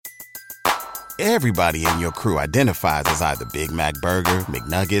Everybody in your crew identifies as either Big Mac Burger,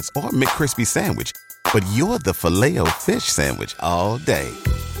 McNuggets, or McCrispy Sandwich. But you're the Filet-O-Fish Sandwich all day.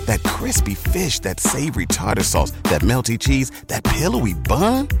 That crispy fish, that savory tartar sauce, that melty cheese, that pillowy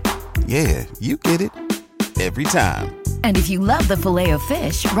bun. Yeah, you get it. Every time. And if you love the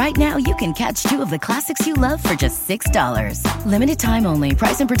Filet-O-Fish, right now you can catch two of the classics you love for just $6. Limited time only.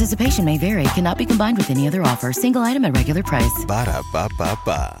 Price and participation may vary. Cannot be combined with any other offer. Single item at regular price.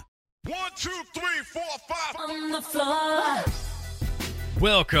 Ba-da-ba-ba-ba. 1, 2, 3, 4, 5 On the floor.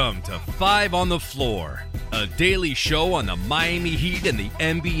 Welcome to 5 on the Floor, a daily show on the Miami Heat and the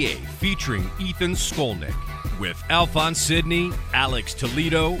NBA featuring Ethan Skolnick with Alphonse Sidney, Alex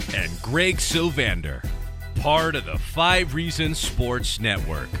Toledo, and Greg Sylvander. Part of the 5 Reasons Sports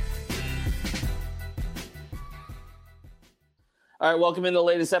Network. All right, welcome in the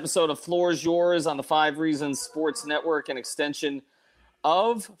latest episode of Floor's Yours on the 5 Reasons Sports Network, an extension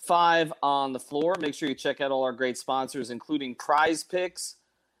of 5 on the Floor. Make sure you check out all our great sponsors, including Prize Picks.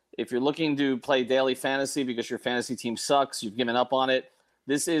 If you're looking to play daily fantasy because your fantasy team sucks, you've given up on it,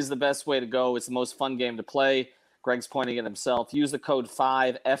 this is the best way to go. It's the most fun game to play. Greg's pointing at himself. Use the code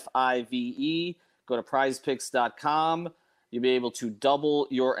 5, F-I-V-E. Go to prizepicks.com. You'll be able to double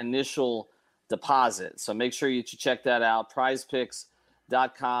your initial deposit. So make sure you check that out,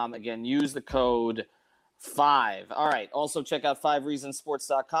 prizepicks.com. Again, use the code 5. All right. Also, check out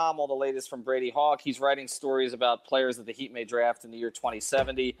 5reasonsports.com. All the latest from Brady Hawk. He's writing stories about players that the Heat may draft in the year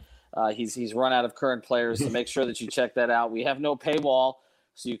 2070. He's run out of current players, so make sure that you check that out. We have no paywall,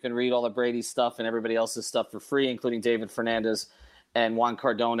 so you can read all the Brady stuff and everybody else's stuff for free, including David Fernandez and Juan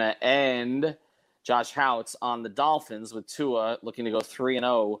Cardona and Josh Houts on the Dolphins, with Tua looking to go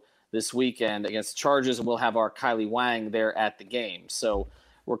 3-0 this weekend against the Chargers, and we'll have our Kylie Wang there at the game. So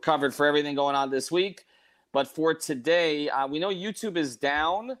we're covered for everything going on this week. But for today, we know YouTube is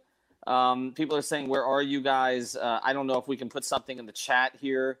down. People are saying, where are you guys? I don't know if we can put something in the chat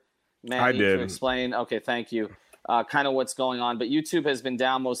here, Manny, I did. to explain. Okay, thank you. Kind of what's going on. But YouTube has been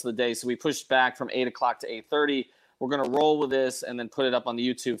down most of the day, so we pushed back from 8 o'clock to 8:30. We're going to roll with this and then put it up on the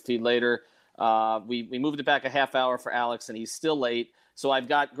YouTube feed later. We moved it back a half hour for Alex, and he's still late. So I've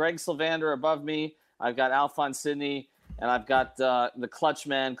got Greg Sylvander above me. I've got Alphonse Sidney. And I've got the Clutch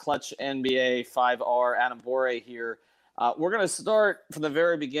Man, Clutch NBA 5R, Adam Borre here. We're going to start from the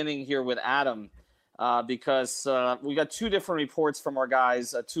very beginning here with Adam because we got 2 different reports from our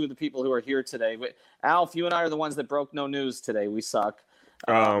guys, 2 of the people who are here today. Alf, you and I are the ones that broke no news today. We suck.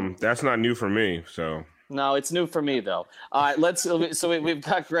 That's not new for me, so. No, it's new for me, though. All right, so we've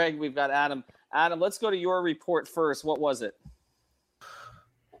got Greg, we've got Adam. Adam, let's go to your report first. What was it?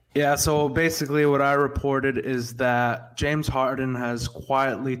 Yeah, so basically what I reported is that James Harden has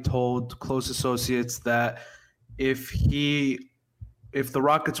quietly told close associates that if the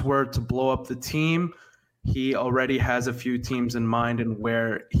Rockets were to blow up the team, he already has a few teams in mind and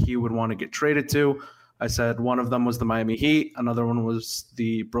where he would want to get traded to. I said one of them was the Miami Heat, another one was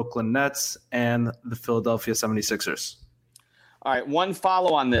the Brooklyn Nets, and the Philadelphia 76ers. All right, one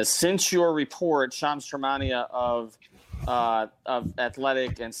follow on this. Since your report, Shams Charania of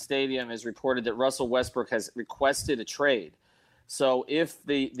Athletic and Stadium has reported that Russell Westbrook has requested a trade. So if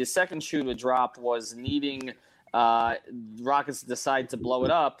the second shoe to drop was needing Rockets to decide to blow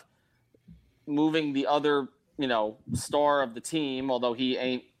it up, moving the other star of the team, although he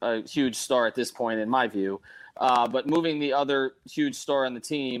ain't a huge star at this point in my view, but moving the other huge star on the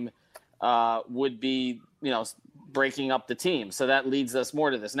team would be breaking up the team. So that leads us more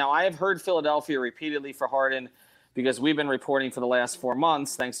to this. Now, I have heard Philadelphia repeatedly for Harden, because we've been reporting for the last 4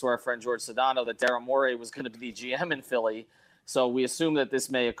 months, thanks to our friend George Sedano, that Daryl Morey was going to be the GM in Philly. So we assume that this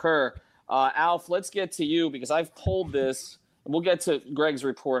may occur. Alf, let's get to you, because I've polled this. We'll get to Greg's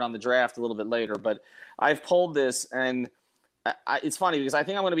report on the draft a little bit later, but I've polled this, and it's funny because I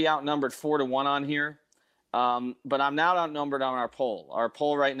think I'm going to be outnumbered 4-1 on here, but I'm now outnumbered on our poll. Our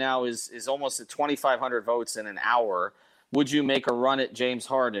poll right now is almost at 2,500 votes in an hour. Would you make a run at James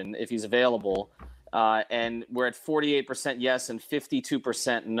Harden if he's available? And we're at 48% yes and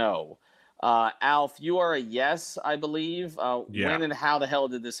 52% no. Alf, you are a yes, I believe. Yeah. When and how the hell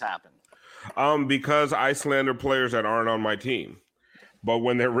did this happen? Because I slander players that aren't on my team. But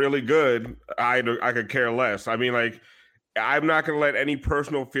when they're really good, I could care less. I mean, I'm not going to let any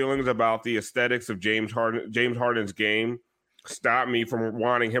personal feelings about the aesthetics of James Harden's game stop me from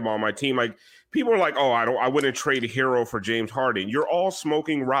wanting him on my team. People are like, oh, I wouldn't trade a hero for James Harden. You're all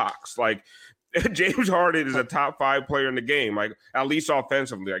smoking rocks. James Harden is a top 5 player in the game, at least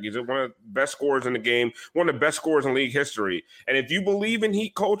offensively. He's one of the best scorers in the game, one of the best scorers in league history. And if you believe in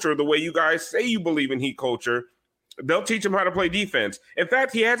Heat culture the way you guys say you believe in Heat culture, They'll teach him how to play defense. In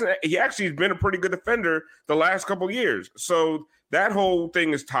fact, he actually has been a pretty good defender the last couple of years. So that whole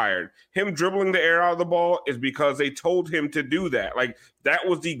thing is tired. Him dribbling the air out of the ball is because they told him to do that. Like, that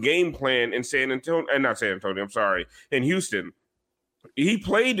was the game plan in in Houston. He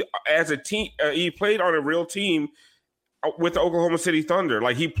played as a team. He played on a real team with the Oklahoma City Thunder.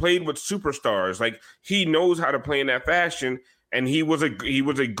 Like, he played with superstars. Like, he knows how to play in that fashion, and he was a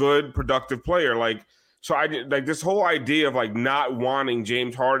good, productive player. Like, so this whole idea of like not wanting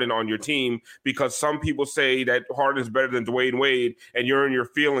James Harden on your team because some people say that Harden is better than Dwayne Wade, and you're in your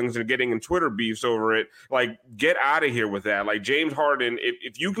feelings and getting in Twitter beefs over it. Like, get out of here with that. Like, James Harden,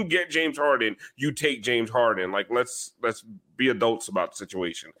 if you can get James Harden, you take James Harden. Like, let's be adults about the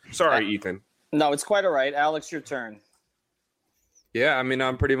situation. Sorry, Ethan. No, it's quite all right. Alex, your turn. Yeah, I mean,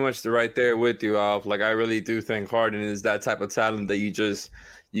 I'm pretty much right there with you, Alf. Like, I really do think Harden is that type of talent that you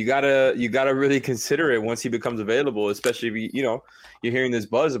gotta really consider it once he becomes available, especially if you're hearing this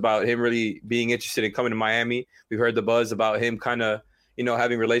buzz about him really being interested in coming to Miami. We've heard the buzz about him kind of,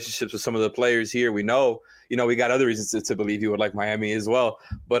 having relationships with some of the players here. We know, we got other reasons to believe he would like Miami as well.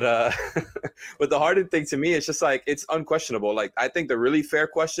 But but the Harden thing to me, it's just like, it's unquestionable. Like, I think the really fair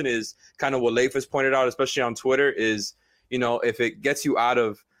question is kind of what Leif has pointed out, especially on Twitter, is, if it gets you out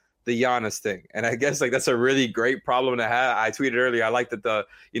of the Giannis thing. And I guess like that's a really great problem to have. I tweeted earlier, I like that the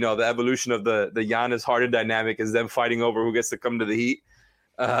evolution of the Giannis Harden dynamic is them fighting over who gets to come to the Heat.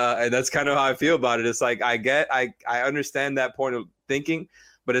 And that's kind of how I feel about it. It's like, I understand that point of thinking,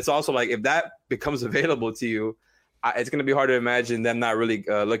 but it's also like, if that becomes available to you, it's going to be hard to imagine them not really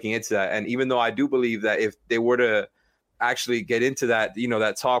looking into that. And even though I do believe that if they were to actually get into that,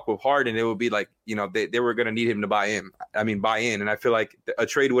 that talk with Harden, it would be like, they were going to need him to buy in. And I feel like a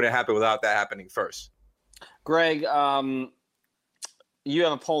trade wouldn't happen without that happening first. Greg, you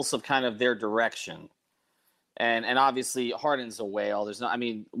have a pulse of kind of their direction. And obviously Harden's a whale. There's no,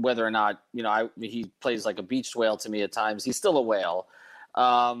 whether or not, he plays like a beached whale to me at times, he's still a whale.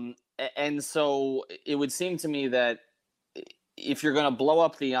 And so it would seem to me that if you're going to blow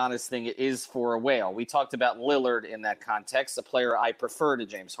up the Giannis thing, it is for a whale. We talked about Lillard in that context, a player I prefer to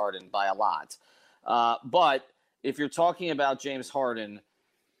James Harden by a lot. But if you're talking about James Harden,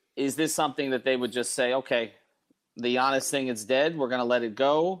 is this something that they would just say, okay, the Giannis thing is dead, we're going to let it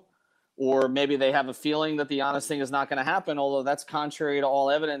go? Or maybe they have a feeling that the Giannis thing is not going to happen, although that's contrary to all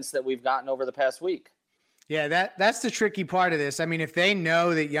evidence that we've gotten over the past week. Yeah, that's the tricky part of this. If they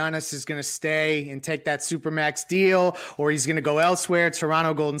know that Giannis is going to stay and take that Supermax deal, or he's going to go elsewhere,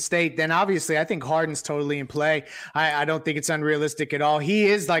 Toronto, Golden State, then obviously I think Harden's totally in play. I don't think it's unrealistic at all. He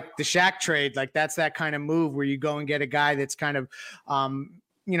is like the Shaq trade. Like, that's that kind of move where you go and get a guy that's kind of,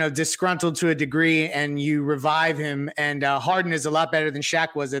 disgruntled to a degree, and you revive him. And Harden is a lot better than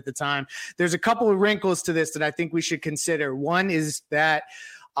Shaq was at the time. There's a couple of wrinkles to this that I think we should consider. One is that,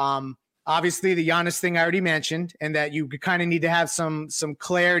 obviously, the Giannis thing I already mentioned, and that you kind of need to have some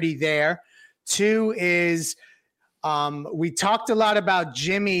clarity there. Two is we talked a lot about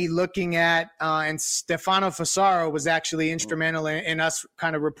Jimmy looking at, and Stefano Fasaro was actually instrumental in us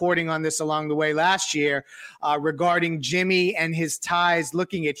kind of reporting on this along the way last year regarding Jimmy and his ties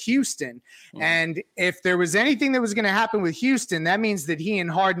looking at Houston. And if there was anything that was going to happen with Houston, that means that he and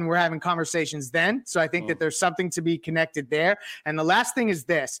Harden were having conversations then. So I think that there's something to be connected there. And the last thing is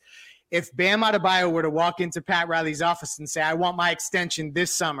this. If Bam Adebayo were to walk into Pat Riley's office and say, I want my extension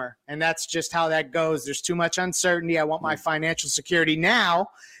this summer, and that's just how that goes, there's too much uncertainty, I want my financial security now,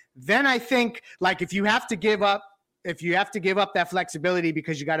 then I think, like, if you have to give up that flexibility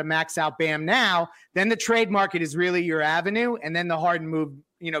because you got to max out Bam now, then the trade market is really your avenue, and then the Harden move,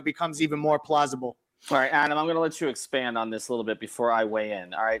 becomes even more plausible. All right, Adam, I'm going to let you expand on this a little bit before I weigh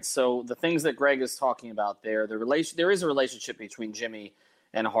in. All right, so the things that Greg is talking about there, there is a relationship between Jimmy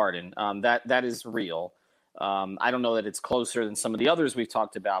and Harden. That is real. I don't know that it's closer than some of the others we've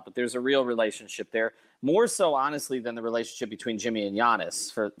talked about, but there's a real relationship there. More so, honestly, than the relationship between Jimmy and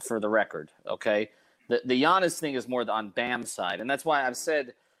Giannis, for the record, okay? The Giannis thing is more on Bam's side, and that's why I've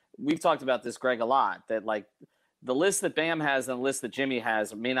said, we've talked about this, Greg, a lot, that, like, the list that Bam has and the list that Jimmy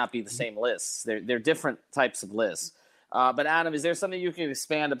has may not be the same lists. They're different types of lists. But Adam, is there something you can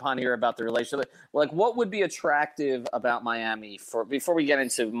expand upon here about the relationship? Like, what would be attractive about Miami before we get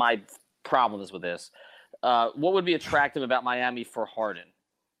into my problems with this? What would be attractive about Miami for Harden?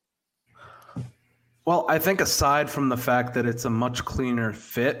 Well, I think aside from the fact that it's a much cleaner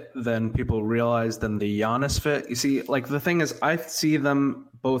fit than people realize than the Giannis fit, you see, like, the thing is, I see them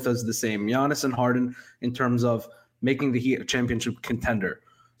both as the same, Giannis and Harden, in terms of making the Heat a championship contender.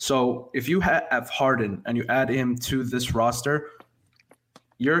 So if you have Harden and you add him to this roster,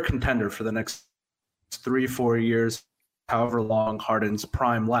 you're a contender for the next 3-4 years, however long Harden's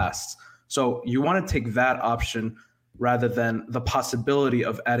prime lasts. So you want to take that option rather than the possibility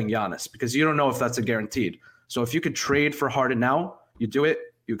of adding Giannis, because you don't know if that's a guaranteed. So if you could trade for Harden now, you do it,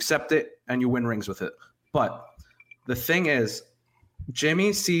 you accept it, and you win rings with it. But the thing is,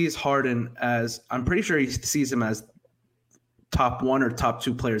 Jimmy sees Harden as, I'm pretty sure he sees him as top 1 or top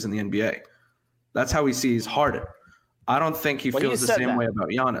 2 players in the NBA. That's how he sees Harden. I don't think he feels the same way about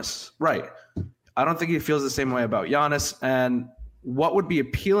Giannis. Right. I don't think he feels the same way about Giannis. And what would be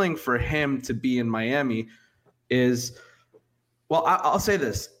appealing for him to be in Miami is, well, I'll say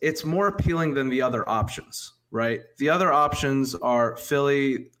this. It's more appealing than the other options, right? The other options are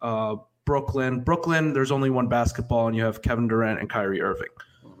Philly, Brooklyn. Brooklyn, there's only one basketball, and you have Kevin Durant and Kyrie Irving.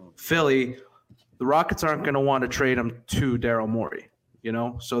 Philly, the Rockets aren't going to want to trade him to Daryl Morey,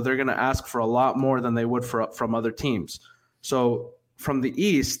 so they're going to ask for a lot more than they would from other teams. So from the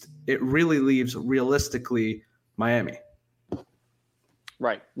East, it really leaves realistically Miami.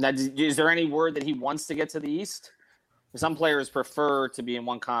 Right. Now, is there any word that he wants to get to the East? Some players prefer to be in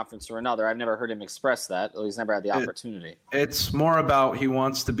one conference or another. I've never heard him express that. He's never had the opportunity. It's more about he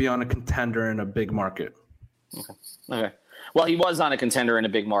wants to be on a contender in a big market. Okay. Well, he was on a contender in a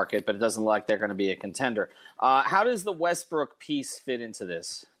big market, but it doesn't look like they're going to be a contender. How does the Westbrook piece fit into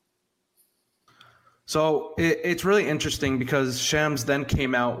this? So it's really interesting because Shams then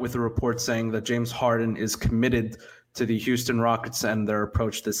came out with a report saying that James Harden is committed to the Houston Rockets and their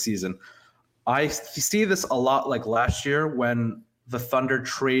approach this season. I see this a lot like last year when the Thunder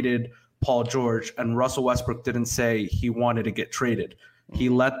traded Paul George and Russell Westbrook didn't say he wanted to get traded. He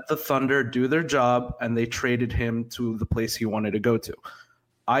let the Thunder do their job and they traded him to the place he wanted to go to.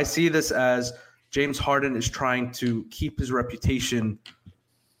 I see this as James Harden is trying to keep his reputation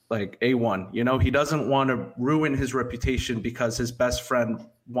like A1. He doesn't want to ruin his reputation because his best friend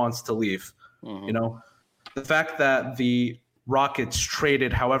wants to leave. The fact that the Rockets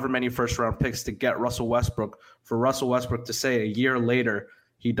traded however many first-round picks to get Russell Westbrook, for Russell Westbrook to say a year later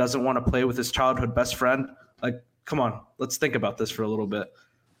he doesn't want to play with his childhood best friend, like, come on, let's think about this for a little bit.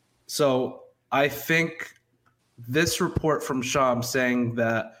 So I think this report from Shams saying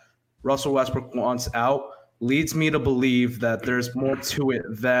that Russell Westbrook wants out leads me to believe that there's more to it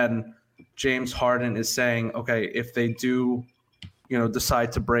than James Harden is saying, okay, if they do,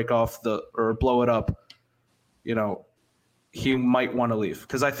 decide to break off or blow it up, he might want to leave,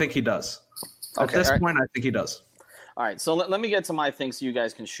 because I think he does. At this point, I think he does. All right, so let me get to my thing so you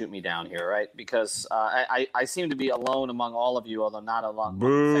guys can shoot me down here, right? Because I seem to be alone among all of you, although not among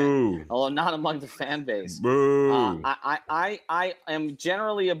the fan base. Boo. I am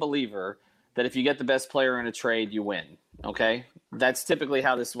generally a believer that if you get the best player in a trade, you win. Okay, that's typically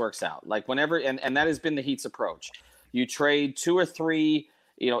how this works out. Like whenever, and that has been the Heat's approach. You trade 2 or 3.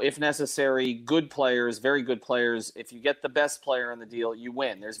 If necessary, good players, very good players. If you get the best player in the deal, you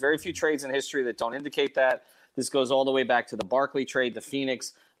win. There's very few trades in history that don't indicate that. This goes all the way back to the Barkley trade, the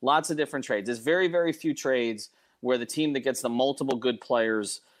Phoenix, lots of different trades. There's very, very few trades where the team that gets the multiple good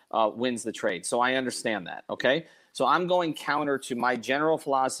players wins the trade. So I understand that, okay? So I'm going counter to my general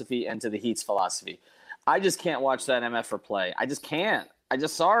philosophy and to the Heat's philosophy. I just can't watch that MFer play. I just can't.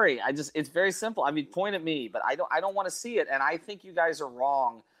 It's very simple. I mean, point at me, but I don't want to see it. And I think you guys are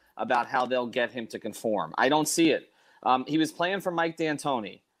wrong about how they'll get him to conform. I don't see it. He was playing for Mike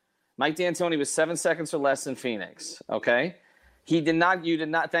D'Antoni. Mike D'Antoni was 7 seconds or less in Phoenix. Okay. You did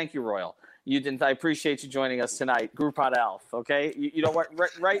not. Thank you, Royal. You didn't. I appreciate you joining us tonight. Groupon Alf. Okay. You know what?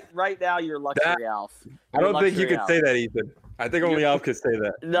 Right now you're luxury Alf. I don't think you could say that, Ethan. I think only Alf could say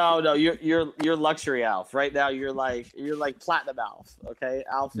that. No, you're luxury Alf. Right now you're like platinum Alf. Okay,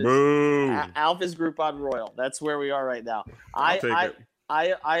 Alf is Groupon Royal. That's where we are right now. I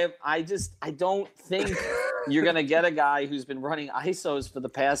don't think you're gonna get a guy who's been running ISOs for the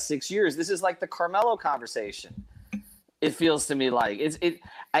past 6 years. This is like the Carmelo conversation. It feels to me like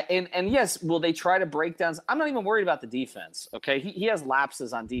and yes, will they try to break down? I'm not even worried about the defense. Okay, he has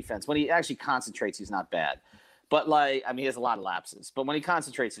lapses on defense. When he actually concentrates, he's not bad. But he has a lot of lapses. But when he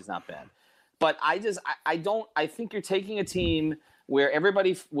concentrates, he's not bad. But I think you're taking a team where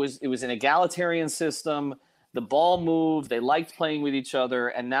everybody was an egalitarian system. The ball moved. They liked playing with each other.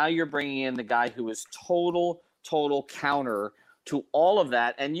 And now you're bringing in the guy who is total counter to all of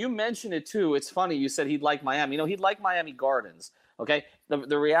that. And you mentioned it too. It's funny. You said he'd like Miami. He'd like Miami Gardens. Okay.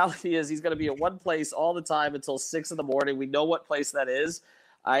 The reality is he's going to be at one place all the time until 6 a.m. We know what place that is.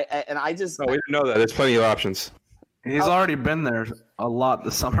 We didn't know that. There's plenty of options. He's already been there a lot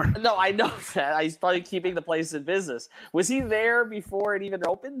this summer. No, I know that. He's probably keeping the place in business. Was he there before it even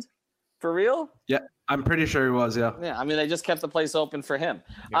opened? For real? Yeah, I'm pretty sure he was. Yeah. Yeah, I mean, they just kept the place open for him.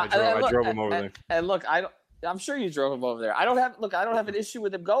 I drove him over there. And look, I'm sure you drove him over there. I don't have an issue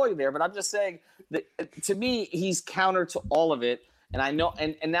with him going there, but I'm just saying that to me, he's counter to all of it. And I know,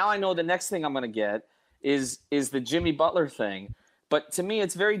 and now I know the next thing I'm going to get is the Jimmy Butler thing. But to me,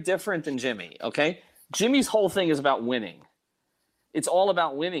 it's very different than Jimmy. Okay, Jimmy's whole thing is about winning. It's all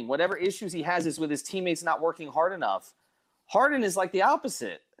about winning. Whatever issues he has is with his teammates not working hard enough. Harden is like the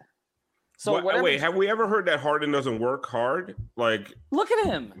opposite. So wait, have we ever heard that Harden doesn't work hard? Like, look at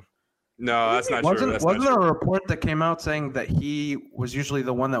him. No, that's not true. Wasn't there a report that came out saying that he was usually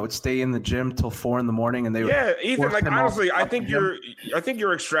the one that would stay in the gym till 4 a.m. and they would Ethan, like honestly, I think you're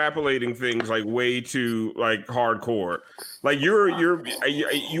extrapolating things like way too like hardcore. Like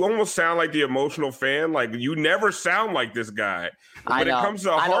you almost sound like the emotional fan. Like you never sound like this guy. When it comes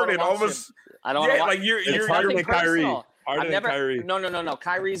to Harden, all of us, I don't like you're Kyrie. Kyrie. No.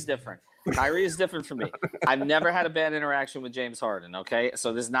 Kyrie's different. Kyrie is different from me. I've never had a bad interaction with James Harden. Okay,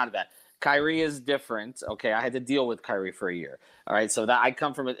 so this is not bad. Kyrie is different. Okay, I had to deal with Kyrie for a year. All right, so that I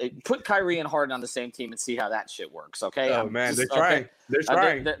come from it. Put Kyrie and Harden on the same team and see how that shit works. Okay. Oh man, they're trying. They're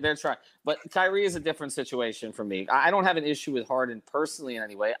trying. They're trying. But Kyrie is a different situation for me. I don't have an issue with Harden personally in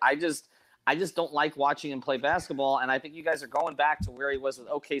any way. I just don't like watching him play basketball, and I think you guys are going back to where he was with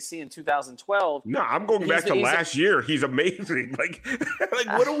OKC in 2012. No, I'm going back to last year. He's amazing. Like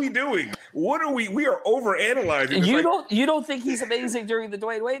what are we doing? We are overanalyzing. You don't think he's amazing during the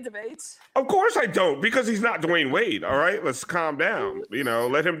Dwayne Wade debates? Of course I don't, because he's not Dwayne Wade. All right, let's calm down.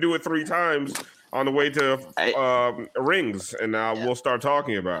 Let him do it 3 times on the way to rings, and we'll start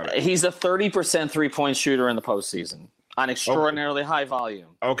talking about it. He's a 30% 3-point shooter in the postseason. On extraordinarily high volume.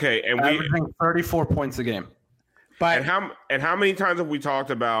 Okay, and averaging 34 points a game. But and how many times have we talked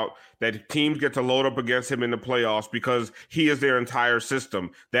about that teams get to load up against him in the playoffs because he is their entire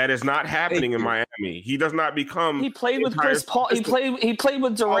system? That is not happening in Miami. He does not become. He played with Chris Paul. System. He played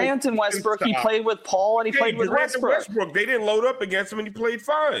with Durant and Westbrook. He played with Paul, and he played with Westbrook. They didn't load up against him, and he played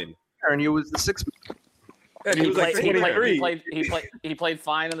fine. And he was the 6th. And he played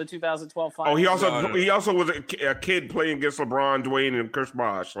fine in the 2012 finals. Oh, he also was a kid playing against LeBron, Dwayne, and Chris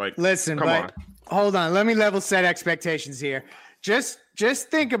Bosh. Like, listen, come on. Hold on. Let me level set expectations here. Just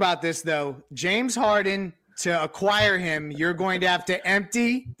think about this though. James Harden, to acquire him, you're going to have to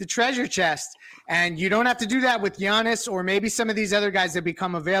empty the treasure chest. And you don't have to do that with Giannis or maybe some of these other guys that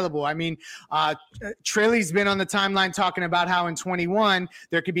become available. I mean, Trilly's been on the timeline talking about how in 21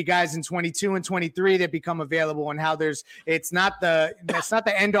 there could be guys in 22 and 23 that become available, and how it's not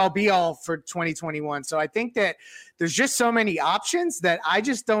the end all be all for 2021. So I think that there's just so many options that I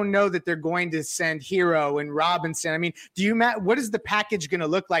just don't know that they're going to send Hero and Robinson. I mean, what is the package going to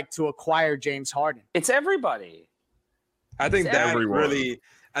look like to acquire James Harden? It's everybody. I think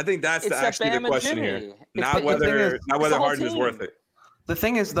that's actually the question here. Not whether Harden is worth it. The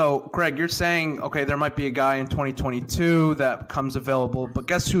thing is, though, Greg, you're saying, okay, there might be a guy in 2022 that comes available, but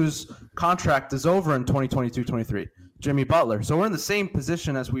guess whose contract is over in 2022-23? Jimmy Butler. So we're in the same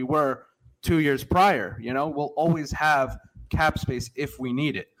position as we were 2 years prior. We'll always have cap space if we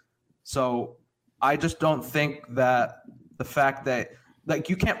need it. So I just don't think that the fact that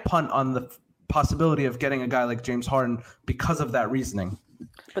you can't punt on the possibility of getting a guy like James Harden because of that reasoning.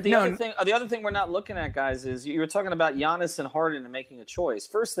 But the other thing we're not looking at, guys, is you were talking about Giannis and Harden and making a choice.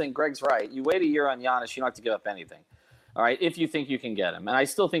 First thing, Greg's right. You wait a year on Giannis, you don't have to give up anything. All right, if you think you can get him. And I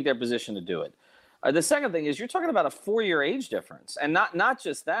still think they're positioned to do it. The second thing is you're talking about a 4-year age difference. And not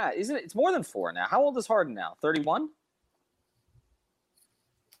just that. It's more than 4 now. How old is Harden now? 31?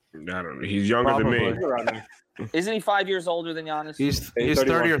 I don't know. He's younger than me. Isn't he 5 years older than Giannis? He's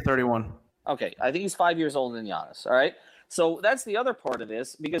 30 or 31. Okay, I think he's 5 years older than Giannis. All right. So that's the other part of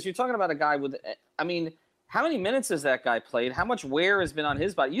this, because you're talking about a guy with, I mean, how many minutes has that guy played? How much wear has been on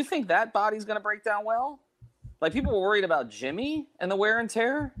his body? You think that body's going to break down well? Like, people were worried about Jimmy and the wear and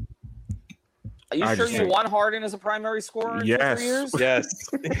tear? Are you sure you want Harden as a primary scorer in 3 years? Yes.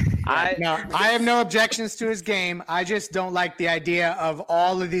 I have no objections to his game. I just don't like the idea of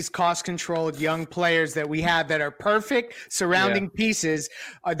all of these cost-controlled young players that we have that are perfect surrounding pieces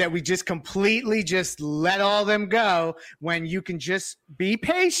that we just completely just let all them go, when you can just be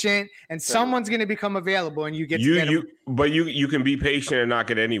patient and someone's going to become available and you get to get them. But you can be patient and not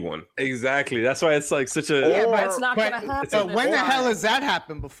get anyone. Exactly. That's why it's like such a. Yeah, but it's not going to happen. So when the hell has that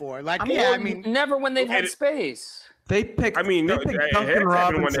happened before? Like, I mean, never when they've had space. They picked. I mean, it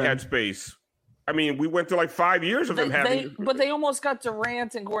happened when they had space. I mean, we went through like 5 years of them having. But they almost got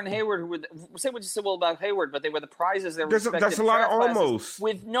Durant and Gordon Hayward, who were say what you said well about Hayward, but they were the prizes. They were that's a lot of almost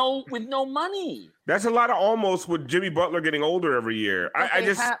with no money. That's a lot of almost with Jimmy Butler getting older every year.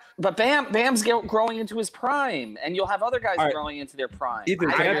 But Bam's growing into his prime, and you'll have other guys growing into their prime.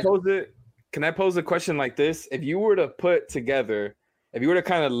 Ethan, can I pose a question like this? If you were to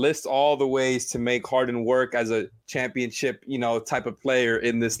kind of list all the ways to make Harden work as a championship, type of player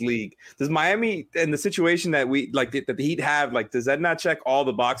in this league, does Miami, in the situation that we like that the Heat have, like, does that not check all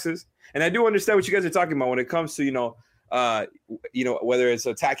the boxes? And I do understand what you guys are talking about when it comes to, whether it's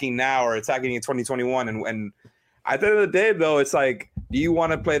attacking now or attacking in 2021. And at the end of the day, though, it's like, do you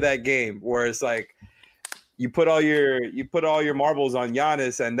want to play that game where it's like, you put all your marbles on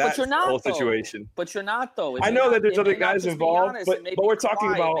Giannis and that whole situation. But you're not, though. I know that there's other guys involved, but we're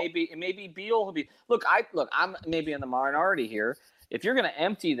talking about it may be Beal who'll be. I'm maybe in the minority here. If you're going to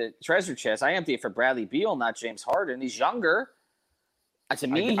empty the treasure chest, I empty it for Bradley Beal, not James Harden. He's younger. To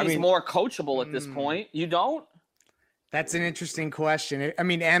me, he's more coachable at this point. You don't? That's an interesting question. I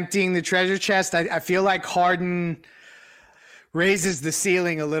mean, emptying the treasure chest, I feel like Harden raises the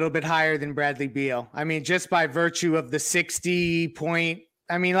ceiling a little bit higher than Bradley Beal. I mean, just by virtue of the 60-point.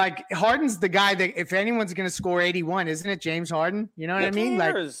 I mean, like, Harden's the guy that if anyone's going to score 81, isn't it James Harden? You know what I mean?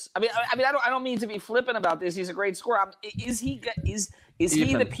 Like, I don't mean to be flippant about this. He's a great scorer. Is he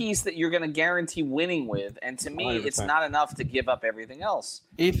the piece that you're going to guarantee winning with? And to me, 100%. It's not enough to give up everything else.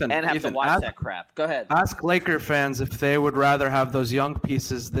 To watch that crap. Go ahead. Ask Laker fans if they would rather have those young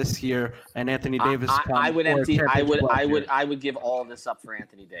pieces this year and Anthony Davis. I would give all this up for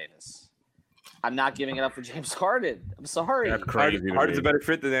Anthony Davis. I'm not giving it up for James Harden. I'm sorry. That's crazy. Harden's a better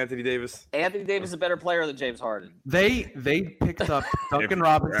fit than Anthony Davis. Anthony Davis is a better player than James Harden. They picked up Duncan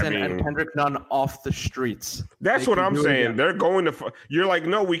Robinson and Kendrick Nunn off the streets. That's what I'm saying. They're going to. You're like,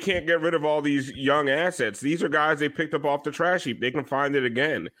 no, we can't get rid of all these young assets. These are guys they picked up off the trash heap. They can find it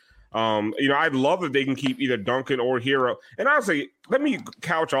again. I'd love if they can keep either Duncan or Hero. And honestly, let me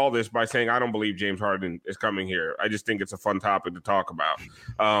couch all this by saying I don't believe James Harden is coming here. I just think it's a fun topic to talk about.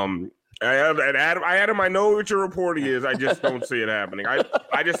 Adam, I know what your reporting is. I just don't see it happening.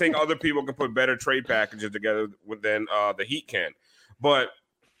 I just think other people can put better trade packages together than the Heat can. But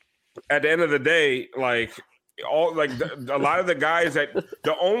at the end of the day, a lot of the guys that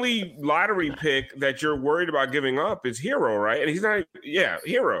the only lottery pick that you're worried about giving up is Hero, right? And he's not. Yeah,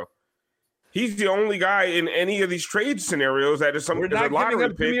 Hero. He's the only guy in any of these trade scenarios that is a lottery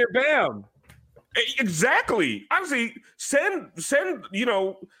pick. Premier Bam. Exactly. Honestly, send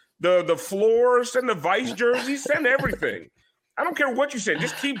the floors, send the Vice jerseys, send everything. I don't care what you said.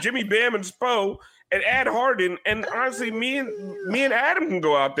 Just keep Jimmy Bam and Spo and add Harden. And honestly, me and Adam can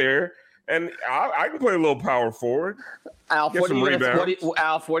go out there and I can play a little power forward. Alf, what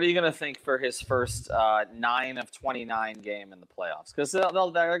are you going to think for his first 9 of 29 game in the playoffs? Because they're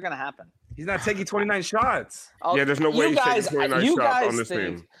going to happen. He's not taking 29 shots. Yeah, there's no way he's taking 29 shots on this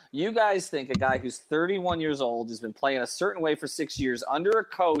team. You guys think a guy who's 31 years old, has been playing a certain way for 6 years under a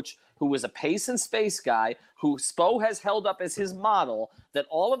coach who was a pace and space guy, who Spo has held up as his model, that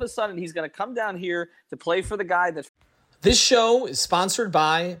all of a sudden he's going to come down here to play for the guy that... This show is sponsored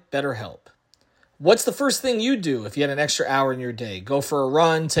by BetterHelp. What's the first thing you do if you had an extra hour in your day? Go for a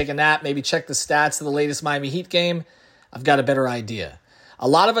run, take a nap, maybe check the stats of the latest Miami Heat game? I've got a better idea. A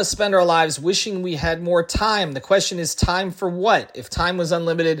lot of us spend our lives wishing we had more time. The question is, time for what? If time was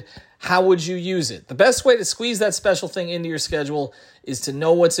unlimited, how would you use it? The best way to squeeze that special thing into your schedule is to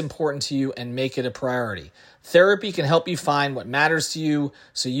know what's important to you and make it a priority. Therapy can help you find what matters to you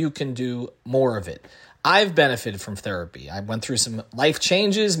so you can do more of it. I've benefited from therapy. I went through some life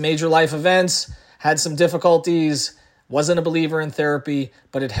changes, major life events, had some difficulties, wasn't a believer in therapy,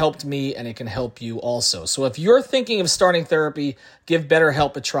 but it helped me and it can help you also. So if you're thinking of starting therapy, give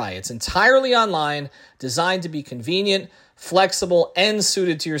BetterHelp a try. It's entirely online, designed to be convenient, flexible, and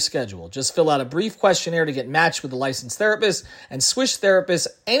suited to your schedule. Just fill out a brief questionnaire to get matched with a licensed therapist and switch therapists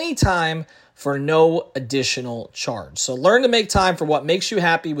anytime for no additional charge. So learn to make time for what makes you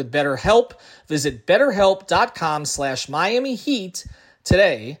happy with BetterHelp. Visit BetterHelp.com/Miami Heat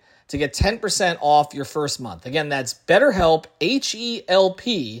today to get 10% off your first month. Again, that's BetterHelp,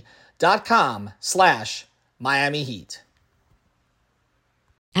 HELP.com/Miami Heat.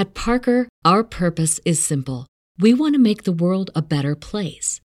 At Parker, our purpose is simple. We want to make the world a better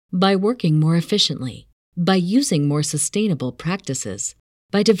place by working more efficiently, by using more sustainable practices,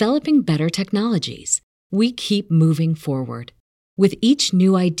 by developing better technologies. We keep moving forward. With each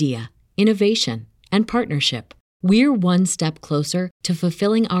new idea, innovation, and partnership, we're one step closer to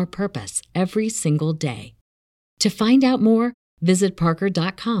fulfilling our purpose every single day. To find out more, Visit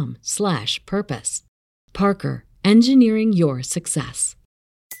parker.com/purpose. Parker, engineering your success.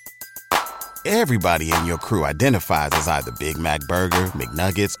 Everybody in your crew identifies as either Big Mac Burger,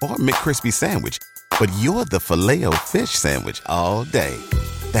 McNuggets, or McCrispy Sandwich. But you're the Filet-O-Fish Sandwich all day.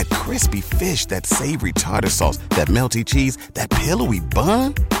 That crispy fish, that savory tartar sauce, that melty cheese, that pillowy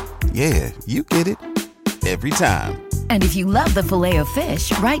bun. Yeah, you get it. Every time. And if you love the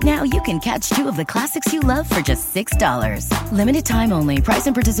Filet-O-Fish, right now you can catch two of the classics you love for just $6. Limited time only. Price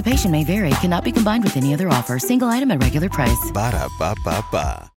and participation may vary. Cannot be combined with any other offer. Single item at regular price.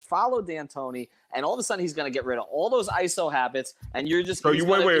 Ba-da-ba-ba-ba. Follow D'Antoni, and all of a sudden he's going to get rid of all those ISO habits, and you're just... So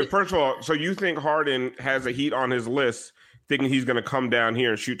wait. First of all, so you think Harden has a Heat on his list, thinking he's going to come down here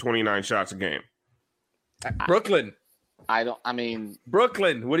and shoot 29 shots a game? Brooklyn.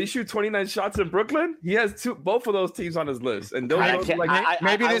 Brooklyn. Would he shoot 29 shots in Brooklyn? He has both of those teams on his list, and those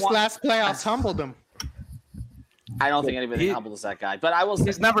maybe this last playoffs humbled him. I don't think anybody humbles that guy, but I will.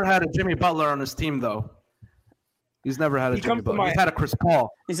 He's never had a Jimmy Butler on his team, though. He's never had a Jimmy Butler. He's had a Chris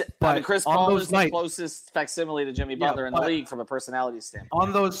Paul. Chris Paul is the closest facsimile to Jimmy Butler in the league from a personality standpoint.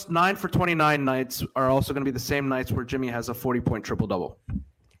 On those 9 for 29 nights are also going to be the same nights where Jimmy has a 40-point triple-double.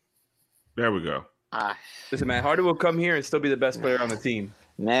 There we go. Listen, man, Harden will come here and still be the best player on the team.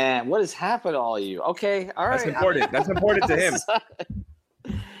 Man, what has happened to all you? Okay, all right. That's important. That's important to him.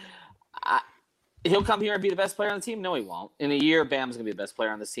 He'll come here and be the best player on the team? No, he won't. In a year, Bam's going to be the best player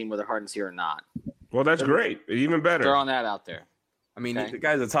on this team, whether Harden's here or not. Well, that's great. Even better. Throwing that out there. I mean, the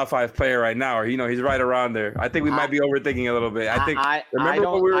guy's a top 5 player right now, or he's right around there. I think we might be overthinking a little bit.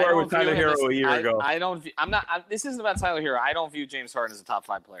 Remember where we were with Tyler Hero a year ago. This isn't about Tyler Hero. I don't view James Harden as a top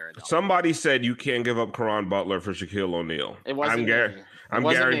 5 player. Somebody said you can't give up Caron Butler for Shaquille O'Neal. I'm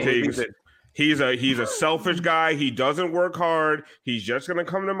guaranteeing. He's a selfish guy. He doesn't work hard. He's just gonna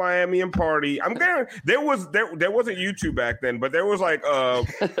come to Miami and party. I'm guaranteed. There wasn't YouTube back then, but there was like a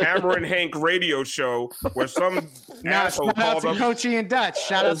Hammer and Hank radio show where some asshole called up. Coachy and Dutch.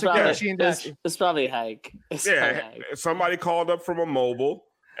 Shout out to Coachy and Dutch. It's probably Hank. Somebody called up from a mobile.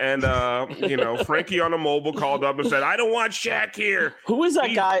 And Frankie on a mobile called up and said, "I don't want Shaq here." Who was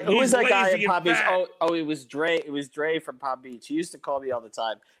that guy? Who was that guy at Palm Beach? Oh, it was Dre. It was Dre from Palm Beach. He used to call me all the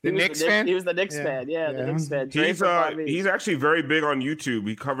time. He was the Knicks fan. Yeah, the Knicks fan. Dre from Palm Beach. He's actually very big on YouTube.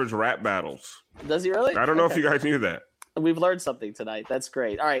 He covers rap battles. Does he really? I don't know if you guys knew that. We've learned something tonight. That's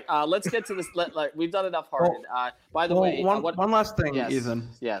great. All right, let's get to this. We've done enough Harden. By the way, one last thing, Ethan.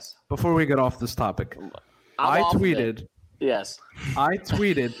 Yes. Before we get off this topic, I tweeted. Yes. I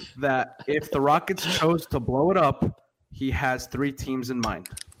tweeted that if the Rockets chose to blow it up, he has 3 teams in mind.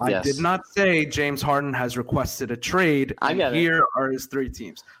 I did not say James Harden has requested a trade. Here are his 3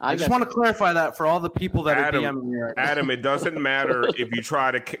 teams. I just want to clarify that for all the people that are DMing me right now. Adam, it doesn't matter if you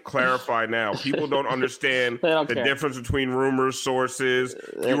try to clarify now. People don't understand the difference between rumors, sources.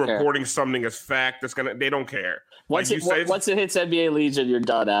 You reporting something as fact. They don't care. Once it hits NBA Legion, you're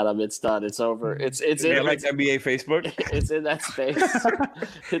done, Adam. It's done. It's over. It's in NBA Facebook. It's in that space.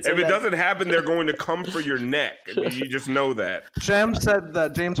 If it doesn't happen, they're going to come for your neck. I mean, you just know that. Sham said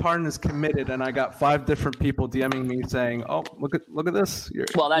that James Harden is committed, and I got 5 different people DMing me saying, "Oh, look at this."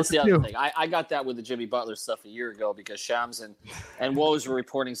 Well, that's the other thing. I got that with the Jimmy Butler stuff a year ago because Shams and Woj were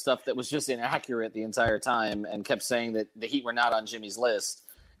reporting stuff that was just inaccurate the entire time and kept saying that the Heat were not on Jimmy's list.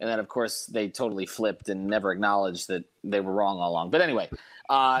 And then, of course, they totally flipped and never acknowledged that they were wrong all along. But anyway,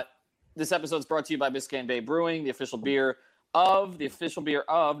 this episode is brought to you by Biscayne Bay Brewing, the official beer of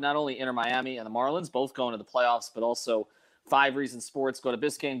not only Inter Miami and the Marlins, both going to the playoffs, but also 5 Reasons Sports. Go to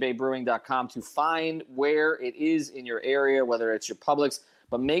BiscayneBayBrewing.com to find where it is in your area, whether it's your Publix.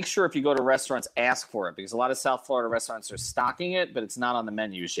 But make sure if you go to restaurants, ask for it because a lot of South Florida restaurants are stocking it, but it's not on the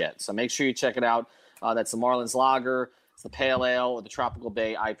menus yet. So make sure you check it out. That's the Marlins Lager, the Pale Ale, or the Tropical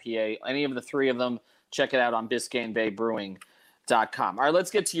Bay IPA. Any of the 3 of them, check it out on BiscayneBayBrewing.com. All right, let's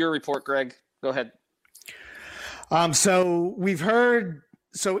get to your report, Greg. Go ahead. So we've heard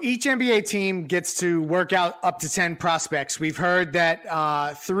So each NBA team gets to work out up to 10 prospects. We've heard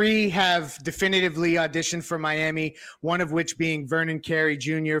that 3 have definitively auditioned for Miami, one of which being Vernon Carey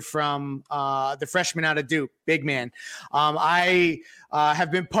Jr. from the freshman out of Duke, big man. I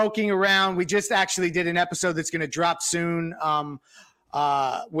have been poking around. We just actually did an episode that's going to drop soon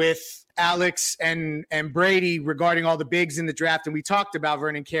with Alex and Brady regarding all the bigs in the draft, and we talked about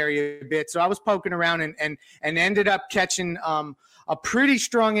Vernon Carey a bit. So I was poking around and ended up catching a pretty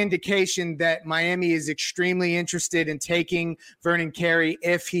strong indication that Miami is extremely interested in taking Vernon Carey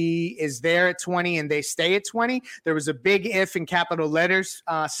if he is there at 20 and they stay at 20. There was a big if in capital letters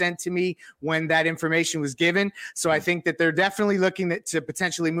sent to me when that information was given. So I think that they're definitely looking to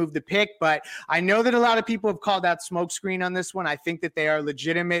potentially move the pick, but I know that a lot of people have called out smokescreen on this one. I think that they are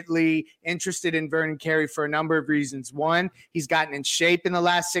legitimately interested in Vernon Carey for a number of reasons. One, he's gotten in shape in the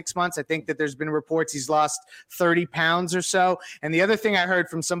last 6 months. I think that there's been reports he's lost 30 pounds or so. And the other thing I heard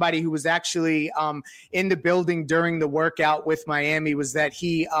from somebody who was actually in the building during the workout with Miami was that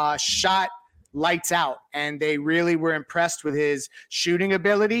he shot lights out, and they really were impressed with his shooting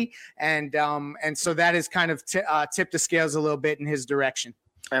ability. And so that has kind of tipped the scales a little bit in his direction.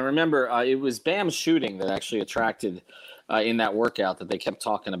 And remember, it was Bam's shooting that actually attracted in that workout that they kept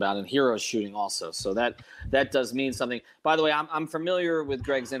talking about, and Hero's shooting also. So that does mean something. By the way, I'm familiar with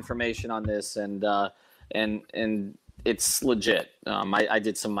Greg's information on this, and it's legit. I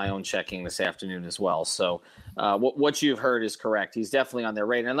did some of my own checking this afternoon as well. So what you've heard is correct. He's definitely on their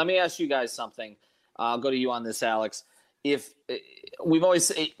radar. And let me ask you guys something. I'll go to you on this, Alex. If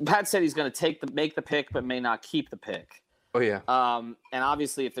Pat said he's going to make the pick, but may not keep the pick. Oh yeah. And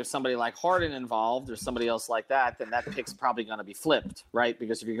obviously, if there's somebody like Harden involved or somebody else like that, then that pick's probably going to be flipped, right?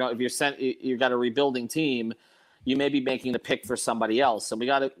 Because you've got a rebuilding team, you may be making the pick for somebody else, and we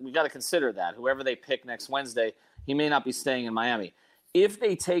got to consider that. Whoever they pick next Wednesday, he may not be staying in Miami. If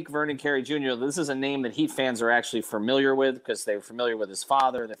they take Vernon Carey Jr., this is a name that Heat fans are actually familiar with because they're familiar with his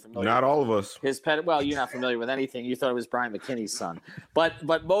father. They're familiar. Not all of us. His pet. Well, you're not familiar with anything. You thought it was Brian McKinney's son, but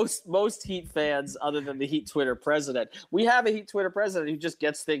most Heat fans, other than the Heat Twitter president, we have a Heat Twitter president who just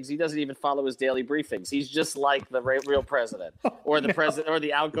gets things. He doesn't even follow his daily briefings. He's just like the real president, or the president, or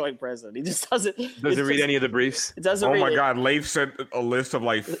the outgoing president. He just doesn't read any of the briefs. It doesn't. Oh read my it. God, Leif sent a list of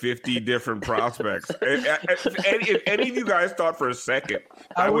like 50 different prospects. If any of you guys thought for a second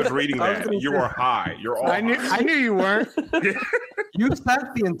I was reading that, you were high. You're all. I knew you weren't. You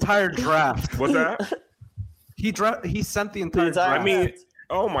sent the entire draft. What's that? He sent the entire draft. I mean,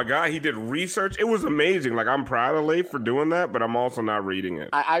 oh my God, he did research. It was amazing. Like, I'm proud of Leif for doing that, but I'm also not reading it.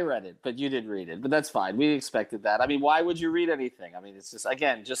 I read it, but you did read it. But that's fine. We expected that. I mean, why would you read anything? I mean, it's just,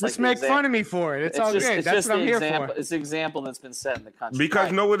 again, just Let's like make fun of me for it. It's all good. That's what I'm here for. It's the example that's been set in the country.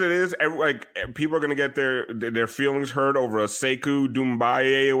 Because you know what it is? Like, people are going to get their feelings hurt over a Sekou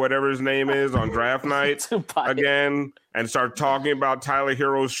Doumbouya or whatever his name is on draft night again, and start talking about Tyler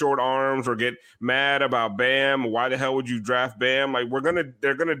Hero's short arms or get mad about Bam. Why the hell would you draft Bam? Like,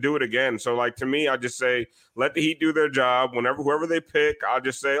 they're going to do it again. So, like, to me, I just say, let the Heat do their job. Whoever they pick, I'll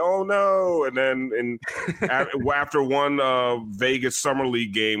just say, oh no. And then after one Vegas Summer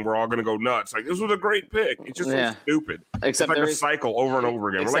League game, we're all going to go nuts. Like, this was a great pick. It's just so stupid. It's like a cycle over and over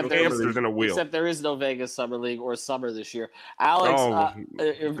again. We're like hamsters in a wheel. Except there is no Vegas Summer League or summer this year. Alex,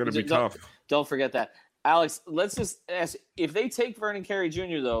 it's going to be tough. Don't forget that. Alex, let's just ask, if they take Vernon Carey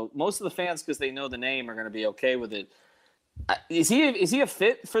Jr., though, most of the fans, because they know the name, are going to be okay with it. Is he a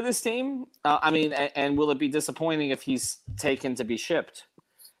fit for this team? I mean, and will it be disappointing if he's taken to be shipped?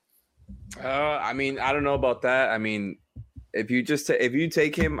 I mean, I don't know about that. I mean, if you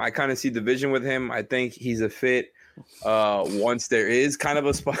take him, I kind of see the vision with him. I think he's a fit. Once there is kind of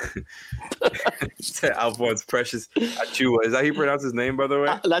a spot. Alphonse Precious Achua. Is that how you pronounce his name, by the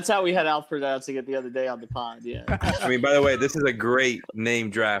way? That's how we had Alf pronouncing it the other day on the pod. Yeah. I mean, by the way, this is a great name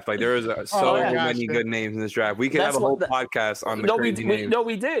draft. Like, there is many good names in this draft. We could have a whole podcast on the crazy names. No,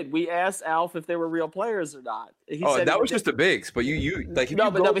 we did. We asked Alf if they were real players or not. That was just the bigs. But you like,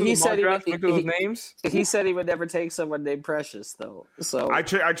 but he said those names. He said he would never take someone named Precious, though. So I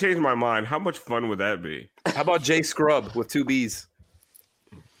changed my mind. How much fun would that be? How about Jay Scrub with 2 B's?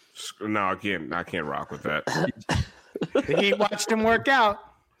 No, I can't rock with that. The Heat watched him work out.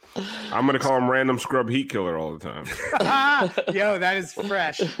 I'm going to call him Random Scrub Heat Killer all the time. Yo, that is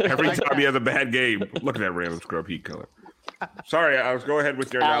fresh. Every time he has a bad game, look at that Random Scrub Heat Killer. Sorry, Alex, go ahead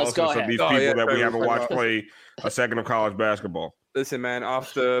with your analysis of these people that we haven't watched play a second of college basketball. Listen, man,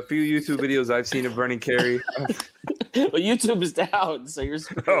 off the few YouTube videos I've seen of Vernon Carey. Well, YouTube is down, so you're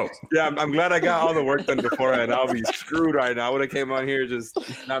screwed. Oh, yeah, I'm glad I got all the work done beforehand. I'll be screwed right now. I would have came on here just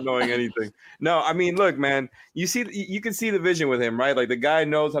not knowing anything. No, I mean, look, man, you can see the vision with him, right? Like, the guy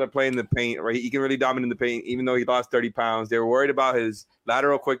knows how to play in the paint, right? He can really dominate in the paint, even though he lost 30 pounds. They were worried about his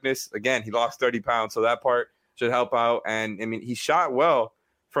lateral quickness. Again, he lost 30 pounds, so that part should help out. And, I mean, he shot well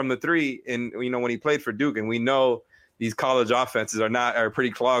from the three, and, when he played for Duke, and we know these college offenses are pretty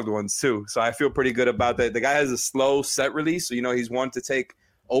clogged ones too. So I feel pretty good about that. The guy has a slow set release. So, he's one to take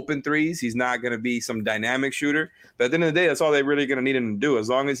open threes. He's not going to be some dynamic shooter. But at the end of the day, that's all they're really going to need him to do. As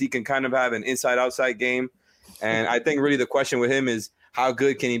long as he can kind of have an inside-outside game And I think really the question with him is how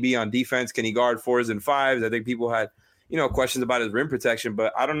good can he be on defense? Can he guard 4s and 5s? I think people had, questions about his rim protection,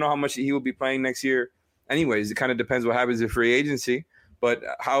 but I don't know how much he will be playing next year. Anyways, it kind of depends what happens in free agency. But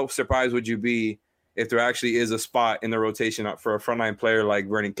how surprised would you be if there actually is a spot in the rotation for a frontline player like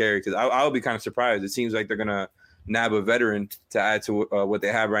Vernon Carey? Because I'll be kind of surprised. It seems like they're going to nab a veteran to add to what they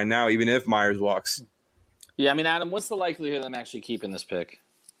have right now, even if Myers walks. Yeah, I mean, Adam, what's the likelihood of them actually keeping this pick?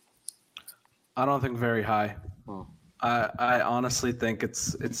 I don't think very high. Oh. I honestly think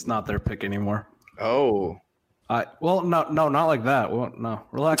it's not their pick anymore. Oh. No, not like that. Well, no,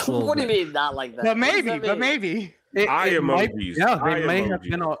 relax a little What do bit. you mean not like that? But maybe. I emojis. Yeah, I they may have emojis.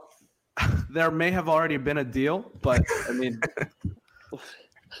 been there may have already been a deal, but I mean,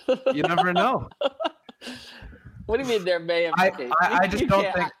 you never know. What do you mean there may have? I just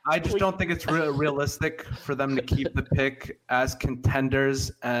don't think it's realistic for them to keep the pick as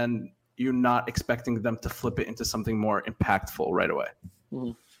contenders and you're not expecting them to flip it into something more impactful right away.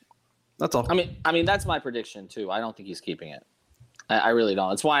 Mm-hmm. That's all. I mean that's my prediction too. I don't think he's keeping it. I really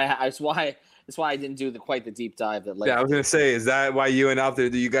don't. It's why I didn't do quite the deep dive that. Yeah, I was gonna say, is that why you and Alf,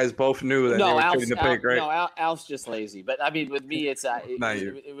 you guys both knew that they were trading the pick, right? No, Alf's just lazy. But I mean, with me,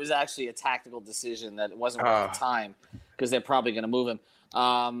 it was actually a tactical decision that it wasn't worth the time because they're probably going to move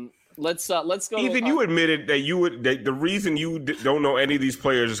him. Let's go. Ethan, you admitted that the reason you don't know any of these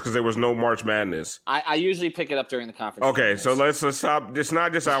players is because there was no March Madness. I usually pick it up during the conference. Okay, so let's stop. It's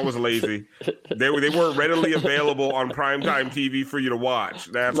not just I was lazy. They weren't readily available on primetime TV for you to watch.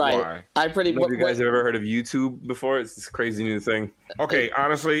 That's why. Have you guys ever heard of YouTube before? It's this crazy new thing. Okay,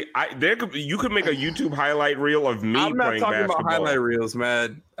 honestly, you could make a YouTube highlight reel of me playing basketball. I'm not talking about highlight reels,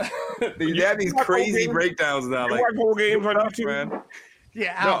 man. They have these crazy breakdowns now. You watch whole games on YouTube, man.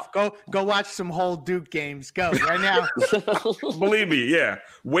 Yeah, Alf, go watch some whole Duke games. Go right now. Believe me, yeah.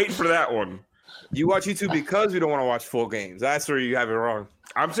 Wait for that one. You watch YouTube because you don't want to watch full games. That's where you have it wrong.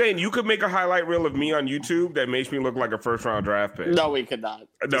 I'm saying you could make a highlight reel of me on YouTube that makes me look like a first-round draft pick. No, we could not.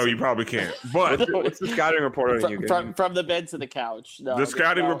 No, you probably can't. But what's the scouting report on you? From the bed to the couch. No, the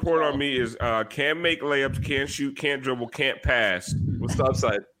scouting report on me is can't make layups, can't shoot, can't dribble, can't pass. What's the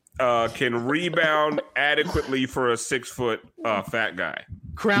upside? Can rebound adequately for a 6-foot fat guy.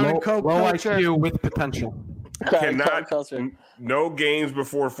 Crown and Coke low culture. IQ with potential. No games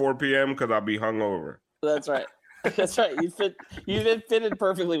before 4 p.m. because I'll be hungover. That's right. That's right. You've been fitted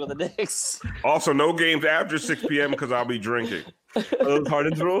perfectly with the Knicks. Also, no games after 6 p.m. because I'll be drinking. Are those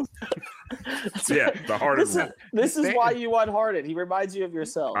Harden's rules? Yeah, the Harden rule. This is why you want Harden. He reminds you of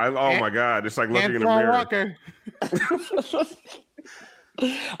yourself. Oh my God, it's like looking in a mirror. Walker.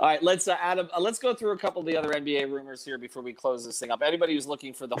 All right, let's Adam. Let's go through a couple of the other NBA rumors here before we close this thing up. Anybody who's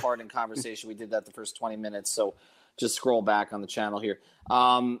looking for the Harden conversation, we did that the first 20 minutes, so just scroll back on the channel here.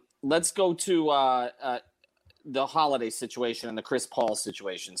 Let's go to the Holiday situation and the Chris Paul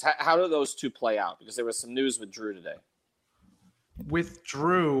situations. How do those two play out? Because there was some news with Drew today. With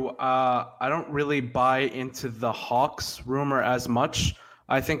Drew, I don't really buy into the Hawks rumor as much.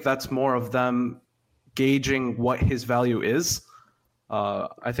 I think that's more of them gauging what his value is.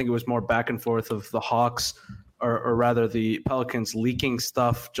 I think it was more back and forth of the Hawks, or rather the Pelicans leaking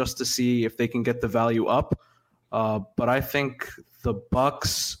stuff just to see if they can get the value up. But I think the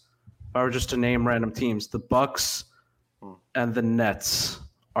Bucks, or just to name random teams, the Bucks and the Nets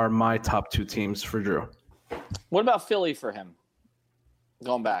are my top two teams for Drew. What about Philly for him?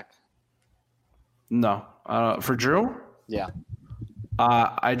 Going back. No. For Drew? Yeah.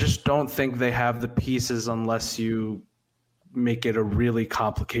 I just don't think they have the pieces unless you make it a really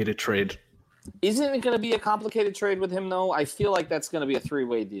complicated trade. Isn't it going to be a complicated trade with him, though? I feel like that's going to be a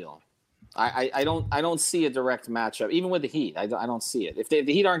three-way deal. I don't see a direct matchup, even with the Heat. I don't see it. If the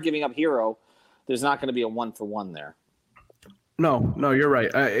Heat aren't giving up Hero, there's not going to be a 1-for-1 there. No, you're right.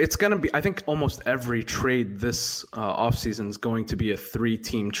 It's going to be, I think almost every trade this offseason is going to be a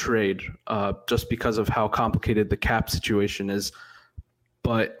 3-team trade just because of how complicated the cap situation is.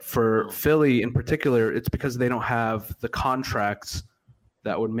 But for Philly in particular, it's because they don't have the contracts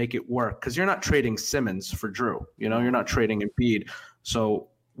that would make it work. Because you're not trading Simmons for Drew. You're not trading Embiid. So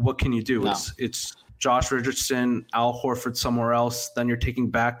what can you do? No. It's Josh Richardson, Al Horford somewhere else. Then you're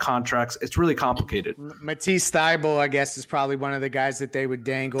taking back contracts. It's really complicated. Matisse Thybulle, I guess, is probably one of the guys that they would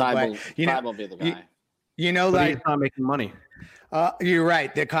dangle. Thybulle will be the guy. But he's not making money. You're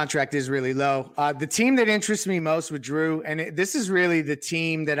right. The contract is really low. The team that interests me most with Drew, and this is really the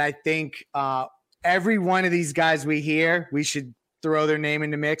team that I think every one of these guys we should throw their name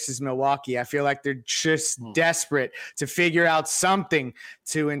in the mix, is Milwaukee. I feel like they're just desperate to figure out something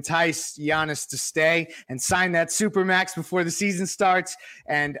to entice Giannis to stay and sign that Supermax before the season starts,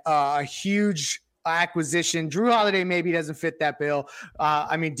 and a huge acquisition. Drew Holiday maybe doesn't fit that bill.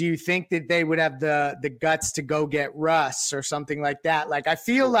 I mean, do you think that they would have the guts to go get Russ or something like that? Like, I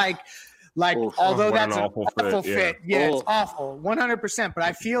feel like although that's an awful fit. Yeah, it's awful, 100%. But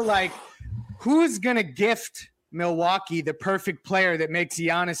I feel like who's going to gift Milwaukee the perfect player that makes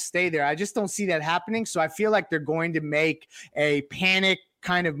Giannis stay there? I just don't see that happening. So I feel like they're going to make a panic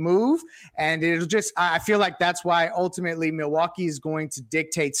kind of move, and I feel like that's why ultimately Milwaukee is going to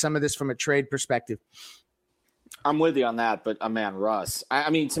dictate some of this from a trade perspective. I'm with you on that, but man, Russ. I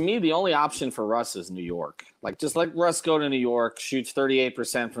mean, to me, the only option for Russ is New York. Like, just let Russ go to New York, shoots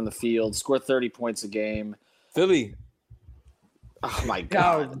 38% from the field, score 30 points a game. Philly. Oh my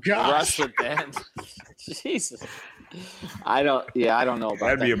God. Oh, gosh. Russ with Ben. Jesus. I don't know about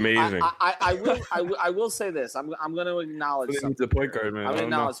That'd be amazing. I will say this. I'm going to acknowledge something. The point guard, man. I'm going to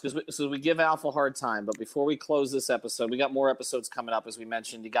acknowledge because we give Alpha a hard time. But before we close this episode, we got more episodes coming up, as we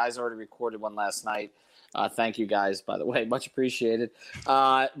mentioned. You guys already recorded one last night. Thank you guys, by the way, much appreciated.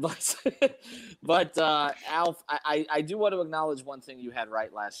 But Alf, I do want to acknowledge one thing you had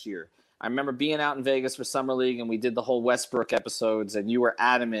right last year. I remember being out in Vegas for Summer League, and we did the whole Westbrook episodes, and you were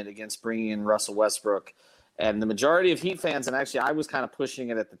adamant against bringing in Russell Westbrook. And the majority of Heat fans, and actually I was kind of pushing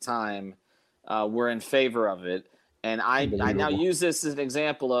it at the time, were in favor of it. And I now use this as an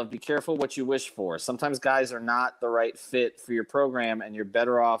example of be careful what you wish for. Sometimes guys are not the right fit for your program, and you're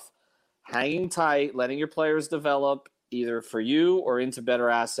better off hanging tight, letting your players develop either for you or into better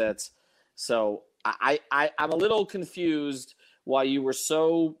assets. So I'm a little confused why you were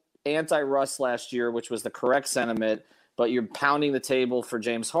so anti-Russ last year, which was the correct sentiment, but you're pounding the table for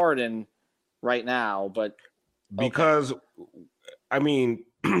James Harden right now. But because, I mean,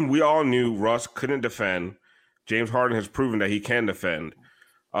 we all knew Russ couldn't defend. James Harden has proven that he can defend.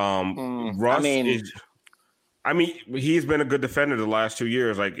 Russ he's been a good defender the last 2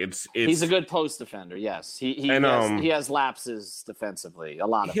 years. Like he's a good post defender. Yes, he has lapses defensively. A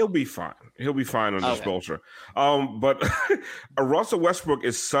lot of he'll be fine. He'll be fine under Spoelstra. But Russell Westbrook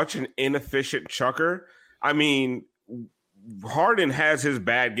is such an inefficient chucker. I mean, Harden has his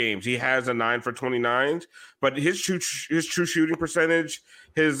bad games. He has a 9 for 29s, but his true shooting percentage,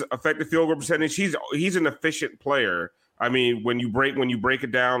 his effective field goal percentage, he's an efficient player. I mean, when you break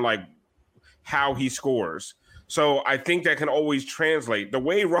it down, like how he scores. So I think that can always translate. The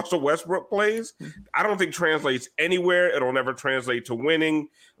way Russell Westbrook plays, I don't think translates anywhere. It'll never translate to winning.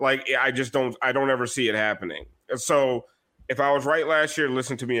 Like I don't ever see it happening. So if I was right last year,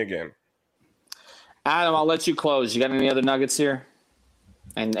 listen to me again. Adam, I'll let you close. You got any other nuggets here?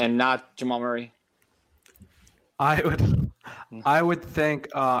 And not Jamal Murray? I would think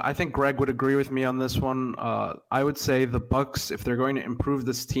I think Greg would agree with me on this one. I would say the Bucks, if they're going to improve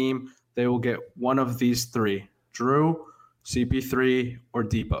this team, they will get one of these three: Drew, CP3, or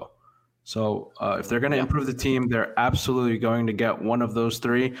Depot. So if they're going to improve the team, they're absolutely going to get one of those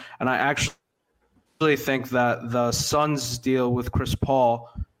three. And I actually think that the Suns deal with Chris Paul,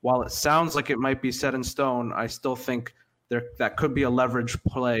 while it sounds like it might be set in stone, I still think that could be a leverage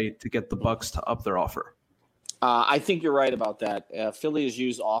play to get the Bucks to up their offer. I think you're right about that. Philly is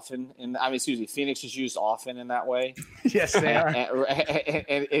used often, Phoenix is used often in that way. Yes, they are.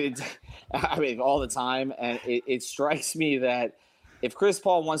 And all the time. And it strikes me that if Chris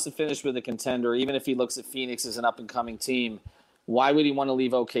Paul wants to finish with a contender, even if he looks at Phoenix as an up-and-coming team, why would he want to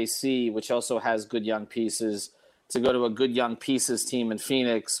leave OKC, which also has good young pieces, to go to a good young pieces team in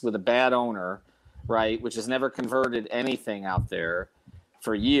Phoenix with a bad owner, right, which has never converted anything out there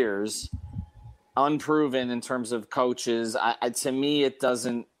for years, unproven in terms of coaches? To me, it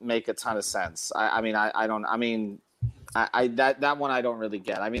doesn't make a ton of sense. That one I don't really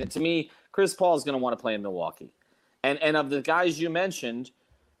get. I mean, to me, Chris Paul is going to want to play in Milwaukee. And of the guys you mentioned,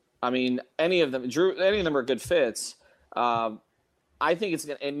 I mean, any of them are good fits. I think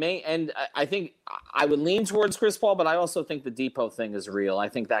it may end. I think I would lean towards Chris Paul, but I also think the Depot thing is real. I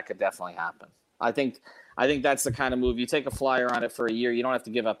think that could definitely happen. I think that's the kind of move. You take a flyer on it for a year. You don't have to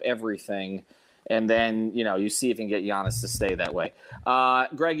give up everything. And then, you see if you can get Giannis to stay that way.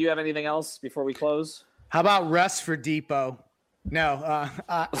 Greg, you have anything else before we close? How about Russ for Depot? No,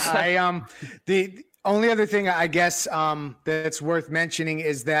 the only other thing I guess that's worth mentioning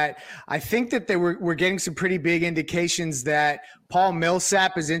is that I think that we're getting some pretty big indications that Paul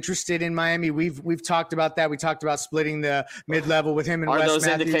Millsap is interested in Miami. We've talked about that. We talked about splitting the mid-level with him and Wes Matthews. Are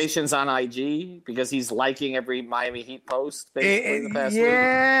those indications on IG because he's liking every Miami Heat post basically in the past week?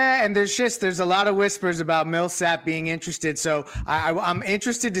 Yeah, and there's a lot of whispers about Millsap being interested. So I'm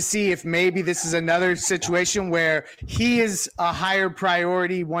interested to see if maybe this is another situation where he is a higher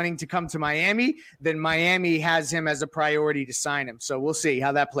priority wanting to come to Miami than Miami has him as a priority to sign him. So we'll see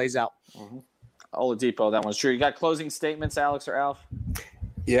how that plays out. Mm-hmm. Oladipo, that one's true. You got closing statements, Alex or Alf?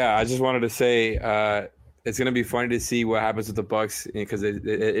 Yeah, I just wanted to say it's going to be funny to see what happens with the Bucks because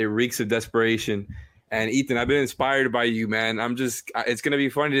it reeks of desperation. And Ethan, I've been inspired by you, man. It's going to be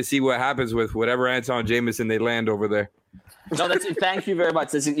funny to see what happens with whatever Anton Jameson they land over there. No, thank you very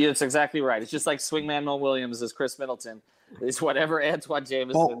much. That's exactly right. It's just like Swingman Mo Williams as Chris Middleton. It's whatever Antoine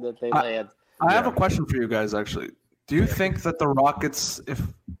Jameson that they land. I have a question for you guys, actually. Do you think that the Rockets, if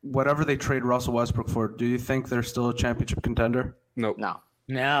whatever they trade Russell Westbrook for, do you think they're still a championship contender? Nope.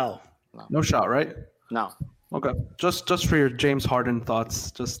 No. No shot, right? No. Okay. Just for your James Harden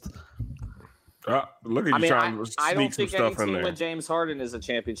thoughts, look at you trying to I don't sneak some think any stuff in team there. with James Harden is a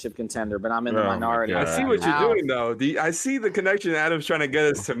championship contender, but I'm in the minority. I see what you're doing, though. I see the connection Adam's trying to get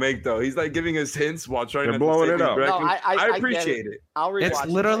us to make, though. He's like giving us hints while trying to blowing it up. No, I appreciate it. I'll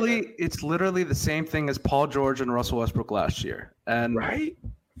rewatch It's literally the same thing as Paul George and Russell Westbrook last year. And right?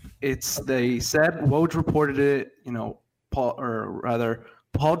 They said Woj reported it,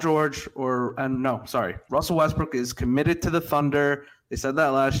 Russell Westbrook is committed to the Thunder. They said that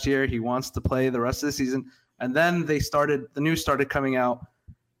last year. He wants to play the rest of the season. And then the news started coming out.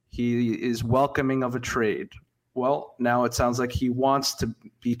 He is welcoming of a trade. Well, now it sounds like he wants to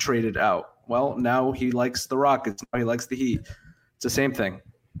be traded out. Well, now he likes the Rockets. Now he likes the Heat. It's the same thing.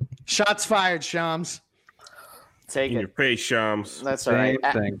 Shots fired, Shams. Take in it. your face, Shams. That's all right.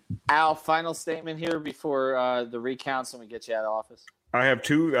 Same thing. Al, final statement here before the recounts and we get you out of office. I have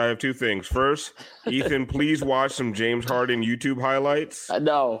two things. First, Ethan, please watch some James Harden YouTube highlights.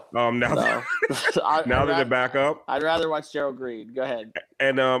 No. Now that they're back up. I'd rather watch Gerald Green. Go ahead.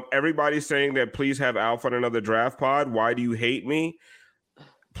 And everybody's saying that please have Alf on another draft pod. Why do you hate me?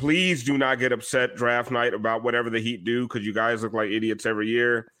 Please do not get upset draft night about whatever the Heat do because you guys look like idiots every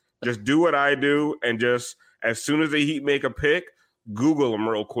year. Just do what I do and just as soon as the Heat make a pick, Google them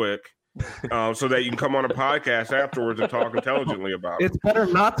real quick. So that you can come on a podcast afterwards and talk intelligently about it. It's better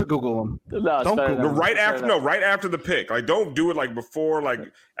not to Google them. No, don't Google them. Right after the pick. Like, don't do it like before. Like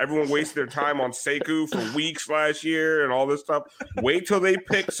everyone wasted their time on Sekou for weeks last year and all this stuff. Wait till they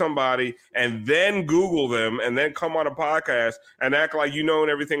pick somebody and then Google them and then come on a podcast and act like you know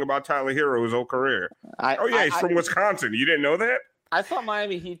everything about Tyler Herro his whole career. He's from Wisconsin. You didn't know that? I thought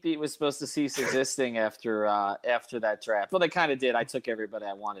Miami Heat beat was supposed to cease existing after that draft. Well, they kind of did. I took everybody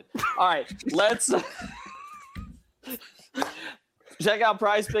I wanted. All right, let's check out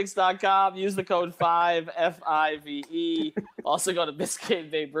prizepicks.com. Use the code 5, F-I-V-E. Also go to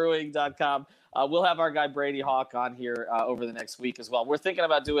biscuitbaybrewing.com. We'll have our guy Brady Hawk on here over the next week as well. We're thinking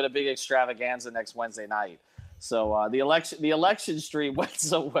about doing a big extravaganza next Wednesday night. So the election stream went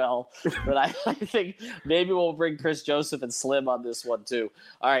so well that I think maybe we'll bring Chris Joseph and Slim on this one too.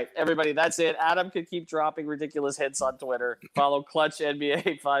 All right, everybody, that's it. Adam can keep dropping ridiculous hits on Twitter. Follow Clutch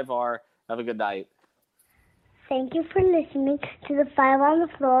NBA 5R. Have a good night. Thank you for listening to the 5 on the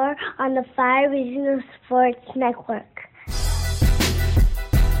Floor on the 5 Regional Sports Network.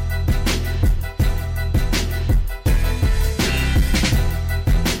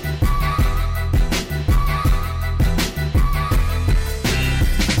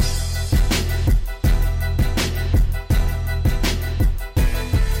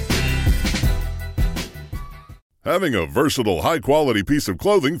 Having a versatile, high-quality piece of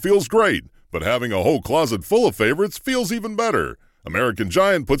clothing feels great, but having a whole closet full of favorites feels even better. American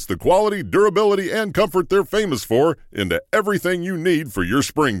Giant puts the quality, durability, and comfort they're famous for into everything you need for your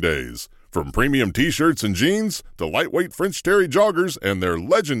spring days. From premium t-shirts and jeans to lightweight French terry joggers and their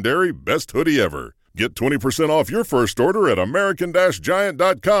legendary best hoodie ever. Get 20% off your first order at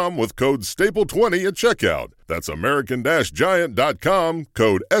American-Giant.com with code STAPLE20 at checkout. That's American-Giant.com,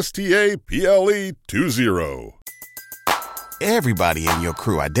 code STAPLE20. Everybody in your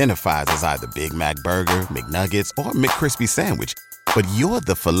crew identifies as either Big Mac Burger, McNuggets, or McCrispy Sandwich. But you're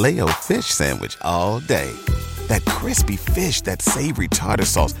the Filet-O-Fish Sandwich all day. That crispy fish, that savory tartar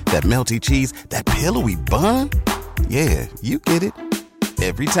sauce, that melty cheese, that pillowy bun. Yeah, you get it.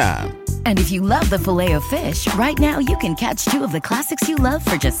 Every time. And if you love the Filet-O-Fish, right now you can catch two of the classics you love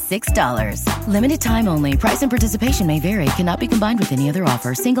for just $6. Limited time only. Price and participation may vary. Cannot be combined with any other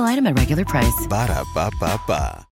offer. Single item at regular price. Ba-da-ba-ba-ba.